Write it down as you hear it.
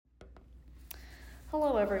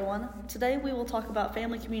Hello everyone. Today we will talk about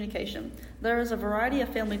family communication. There is a variety of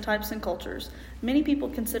family types and cultures. Many people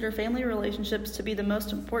consider family relationships to be the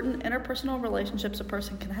most important interpersonal relationships a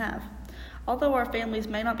person can have. Although our families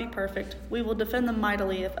may not be perfect, we will defend them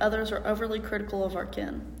mightily if others are overly critical of our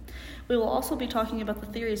kin. We will also be talking about the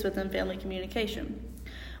theories within family communication.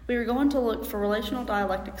 We are going to look for relational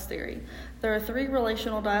dialectics theory. There are 3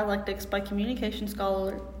 relational dialectics by communication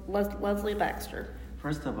scholar Leslie Baxter.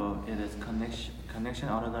 First of all, it is connection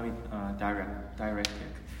autonomy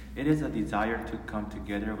dialectic. It is a desire to come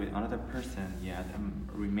together with another person yet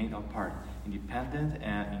remain apart, independent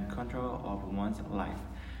and in control of one's life.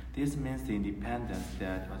 This means the independence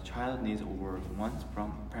that a child needs or wants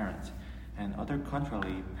from parents, and other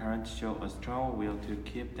contrarily, parents show a strong will to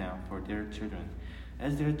keep them for their children.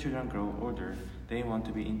 As their children grow older, they want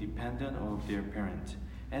to be independent of their parents.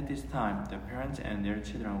 At this time, the parents and their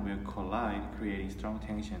children will collide, creating strong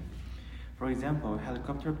tension. For example,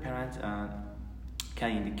 helicopter parents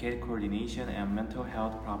can indicate coordination and mental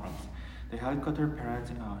health problems. The helicopter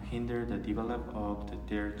parents hinder the development of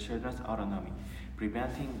their children's autonomy,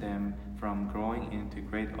 preventing them from growing into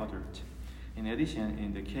great adults. In addition,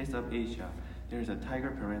 in the case of Asia, there is a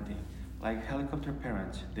tiger parenting. Like helicopter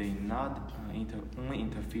parents, they not only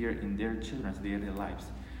interfere in their children's daily lives,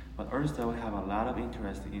 but also have a lot of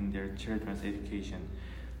interest in their children's education.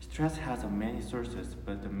 Stress has many sources,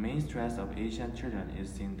 but the main stress of Asian children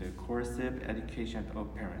is in the coercive education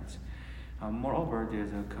of parents. Moreover,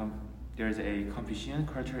 there's a Confucian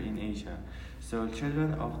culture in Asia, so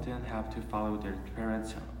children often have to follow their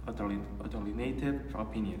parents' authoritative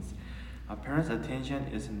opinions. A parent's attention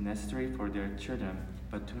is necessary for their children,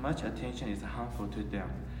 but too much attention is harmful to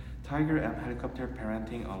them. Tiger and helicopter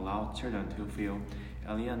parenting allow children to feel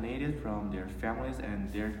alienated from their families,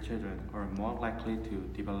 and their children are more likely to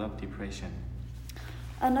develop depression.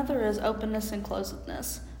 Another is openness and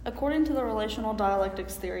closedness. According to the relational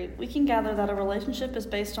dialectics theory, we can gather that a relationship is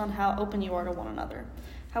based on how open you are to one another.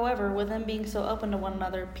 However, with them being so open to one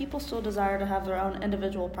another, people still desire to have their own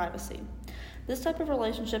individual privacy. This type of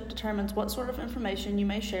relationship determines what sort of information you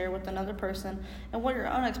may share with another person and what your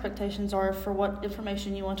own expectations are for what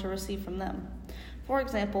information you want to receive from them. For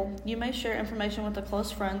example, you may share information with a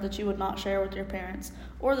close friend that you would not share with your parents,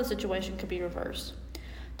 or the situation could be reversed.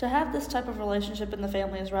 To have this type of relationship in the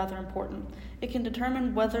family is rather important. It can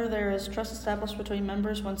determine whether there is trust established between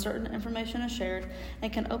members when certain information is shared,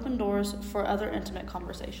 and can open doors for other intimate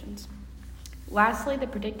conversations. Lastly, the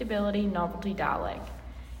predictability novelty dialect.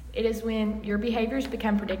 It is when your behaviors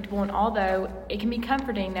become predictable, and although it can be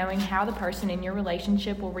comforting knowing how the person in your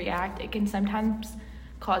relationship will react, it can sometimes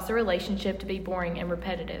cause the relationship to be boring and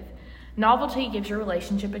repetitive. Novelty gives your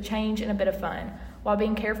relationship a change and a bit of fun, while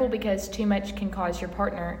being careful because too much can cause your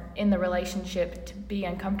partner in the relationship to be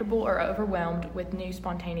uncomfortable or overwhelmed with new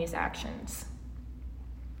spontaneous actions.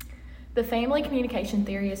 The family communication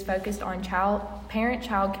theory is focused on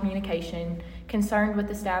parent-child communication concerned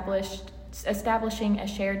with establishing a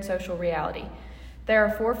shared social reality. There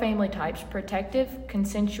are 4 family types: protective,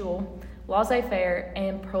 consensual, laissez-faire,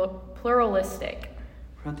 and pluralistic.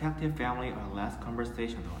 Protective families are less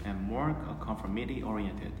conversational and more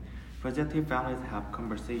conformity-oriented. Protective families have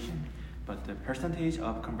conversation, but the percentage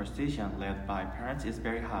of conversation led by parents is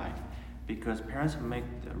very high because parents make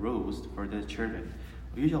the rules for their children.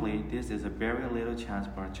 Usually, this is a very little chance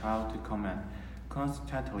for a child to comment.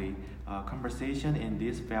 Consequently, conversation in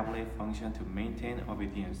this family function to maintain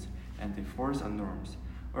obedience and enforce norms.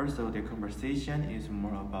 Also, the conversation is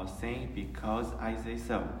more about saying "because I say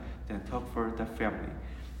so" than talk for the family.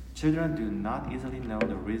 Children do not easily know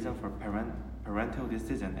the reason for parental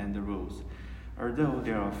decision and the rules. Although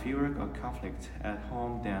there are fewer conflicts at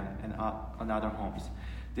home than in other homes,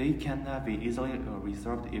 they cannot be easily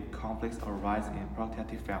resolved if conflicts arise in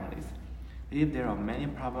protective families. If there are many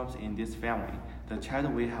problems in this family, the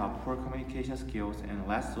child will have poor communication skills and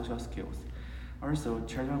less social skills. Also,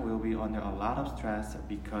 children will be under a lot of stress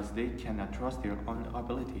because they cannot trust their own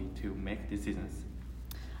ability to make decisions.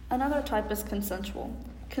 Another type is consensual.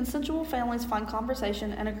 Consensual families find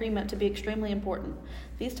conversation and agreement to be extremely important.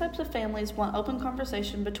 These types of families want open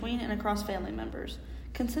conversation between and across family members.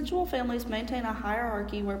 Consensual families maintain a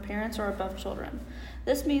hierarchy where parents are above children.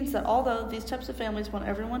 This means that although these types of families want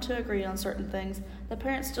everyone to agree on certain things, the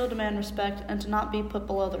parents still demand respect and to not be put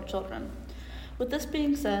below their children. With this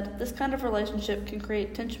being said, this kind of relationship can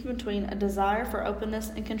create tension between a desire for openness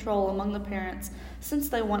and control among the parents, since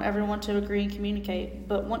they want everyone to agree and communicate,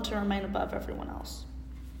 but want to remain above everyone else.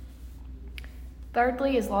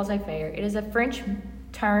 Thirdly is laissez-faire. It is a French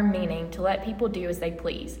term meaning to let people do as they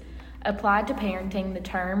please. Applied to parenting, the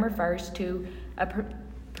term refers to a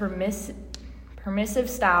permissive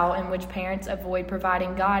style in which parents avoid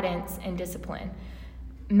providing guidance and discipline,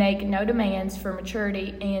 make no demands for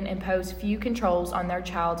maturity, and impose few controls on their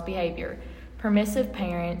child's behavior. Permissive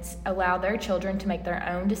parents allow their children to make their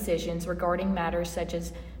own decisions regarding matters such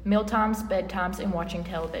as mealtimes, bedtimes, and watching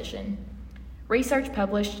television. Research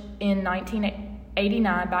published in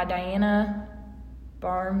 1989 by Diana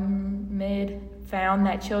Barmid found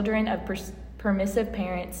that children of permissive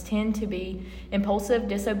parents tend to be impulsive,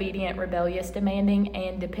 disobedient, rebellious, demanding,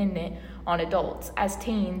 and dependent on adults. As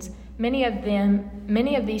teens, many of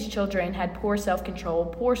these children had poor self-control,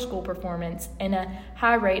 poor school performance, and a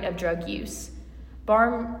high rate of drug use.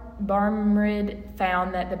 Barmrid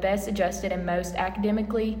found that the best adjusted and most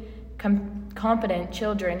academically competent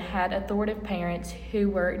children had authoritative parents who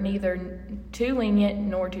were neither too lenient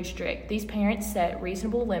nor too strict. These parents set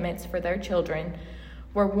reasonable limits for their children,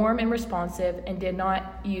 were warm and responsive, and did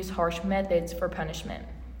not use harsh methods for punishment.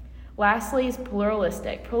 Lastly is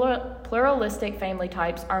pluralistic. Pluralistic family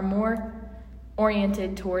types are more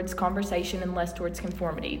oriented towards conversation and less towards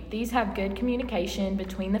conformity. These have good communication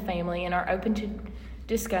between the family and are open to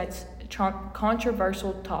discuss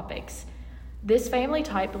controversial topics. This family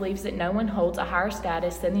type believes that no one holds a higher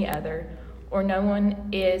status than the other, or no one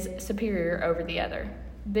is superior over the other.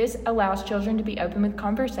 This allows children to be open with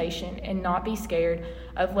conversation and not be scared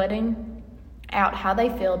of letting out how they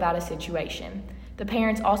feel about a situation. The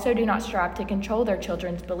parents also do not strive to control their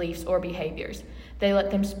children's beliefs or behaviors. They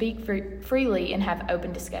let them speak freely and have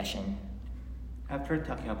open discussion. After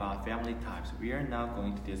talking about family types, we are now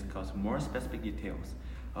going to discuss more specific details.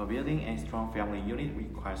 Building a strong family unit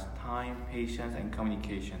requires time, patience, and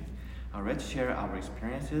communication. Let's share our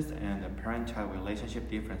experiences and the parent-child relationship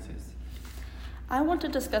differences. I want to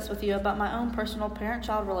discuss with you about my own personal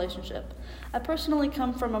parent-child relationship. I personally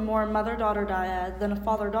come from a more mother-daughter dyad than a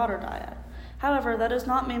father-daughter dyad. However, that does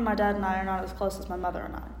not mean my dad and I are not as close as my mother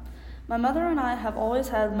and I. My mother and I have always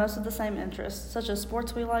had most of the same interests, such as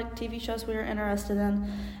sports we like, TV shows we are interested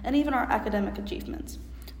in, and even our academic achievements.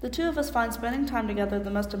 The two of us find spending time together the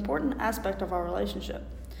most important aspect of our relationship.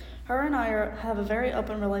 Her and I have a very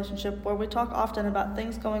open relationship where we talk often about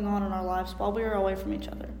things going on in our lives while we are away from each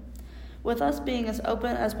other. With us being as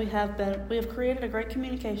open as we have been, we have created a great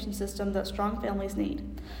communication system that strong families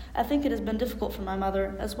need. I think it has been difficult for my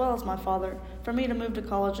mother, as well as my father, for me to move to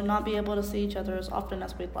college and not be able to see each other as often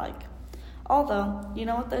as we'd like. Although, you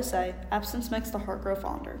know what they say, absence makes the heart grow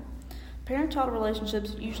fonder. Parent-child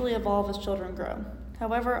relationships usually evolve as children grow.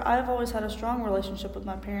 However, I have always had a strong relationship with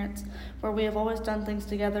my parents, where we have always done things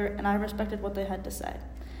together and I respected what they had to say.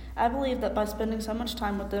 I believe that by spending so much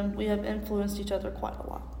time with them, we have influenced each other quite a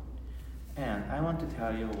lot. And I want to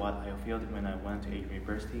tell you what I felt when I went to a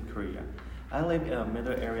university in Korea. I live in a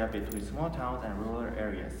middle area between small towns and rural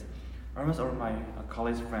areas. Almost all my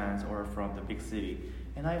college friends are from the big city,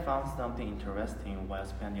 and I found something interesting while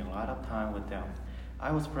spending a lot of time with them.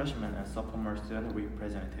 I was freshman and sophomore student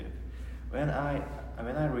representative. When I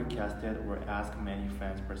requested or asked many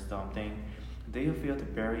friends for something, they felt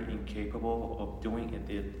very incapable of doing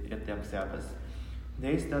it themselves.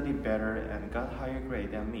 They studied better and got higher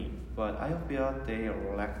grade than me, but I felt they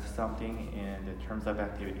lacked something in the terms of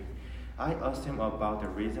activity. I asked him about the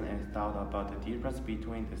reason and thought about the difference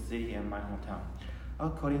between the city and my hometown.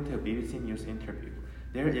 According to a BBC News interview,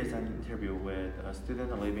 there is an interview with a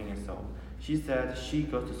student living in Seoul. She said she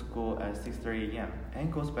goes to school at 6:30 a.m.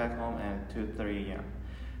 and goes back home at 2:30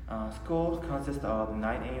 a.m. School consists of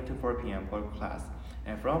 9 a.m. to 4 p.m. for class,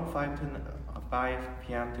 and from 5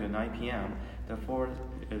 p.m. to 9 p.m., the fourth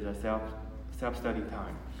is a self-study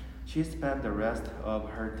time. She spent the rest of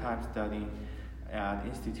her time studying at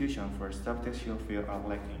institution for subjects she feels are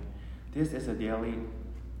lacking. This is a daily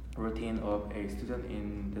routine of a student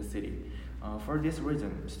in the city. For this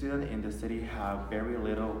reason, students in the city have very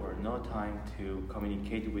little or no time to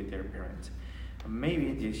communicate with their parents.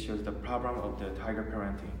 Maybe this shows the problem of the tiger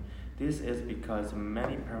parenting. This is because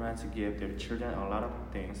many parents give their children a lot of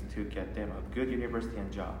things to get them a good university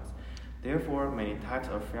and jobs. Therefore, many types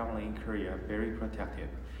of family in Korea are very protective.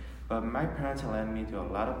 But my parents let me do a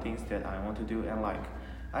lot of things that I want to do and like.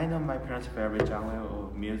 I know my parents' favorite genre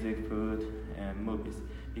of music, food, and movies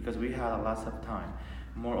because we had lots of time.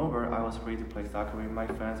 Moreover, I was free to play soccer with my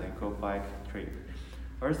friends and go bike trip.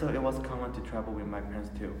 Also, it was common to travel with my parents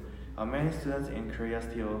too. Many students in Korea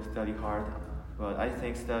still study hard, but I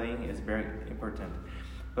think studying is very important.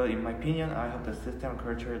 But in my opinion, I hope the system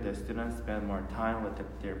culture that students spend more time with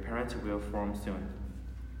their parents will form soon.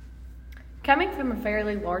 Coming from a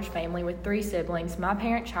fairly large family with 3 siblings, my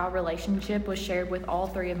parent-child relationship was shared with all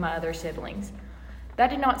 3 of my other siblings. That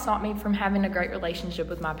did not stop me from having a great relationship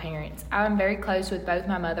with my parents. I am very close with both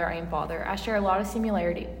my mother and father. I share a lot of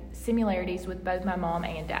similarities with both my mom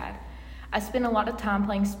and dad. I spent a lot of time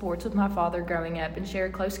playing sports with my father growing up and share a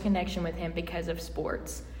close connection with him because of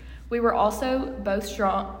sports. We are also both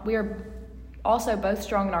strong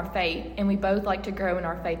in our faith, and we both like to grow in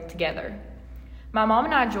our faith together. My mom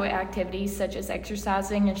and I enjoy activities such as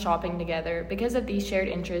exercising and shopping together. Because of these shared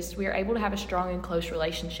interests, we are able to have a strong and close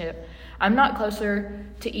relationship. I'm not closer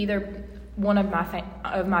to either one of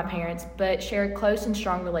my parents, but share a close and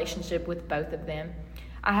strong relationship with both of them.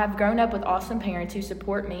 I have grown up with awesome parents who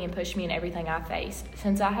support me and push me in everything I face.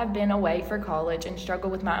 Since I have been away for college and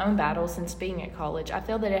struggled with my own battles since being at college, I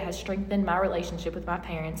feel that it has strengthened my relationship with my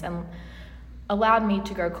parents and allowed me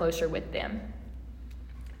to grow closer with them.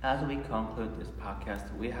 As we conclude this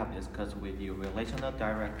podcast, we have discussed with you relational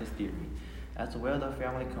directives theory, as well as the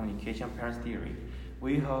family communication parents theory.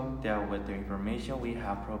 We hope that with the information we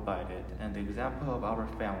have provided and the example of our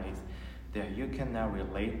families, that you can now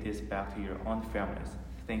relate this back to your own families.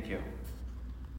 Thank you.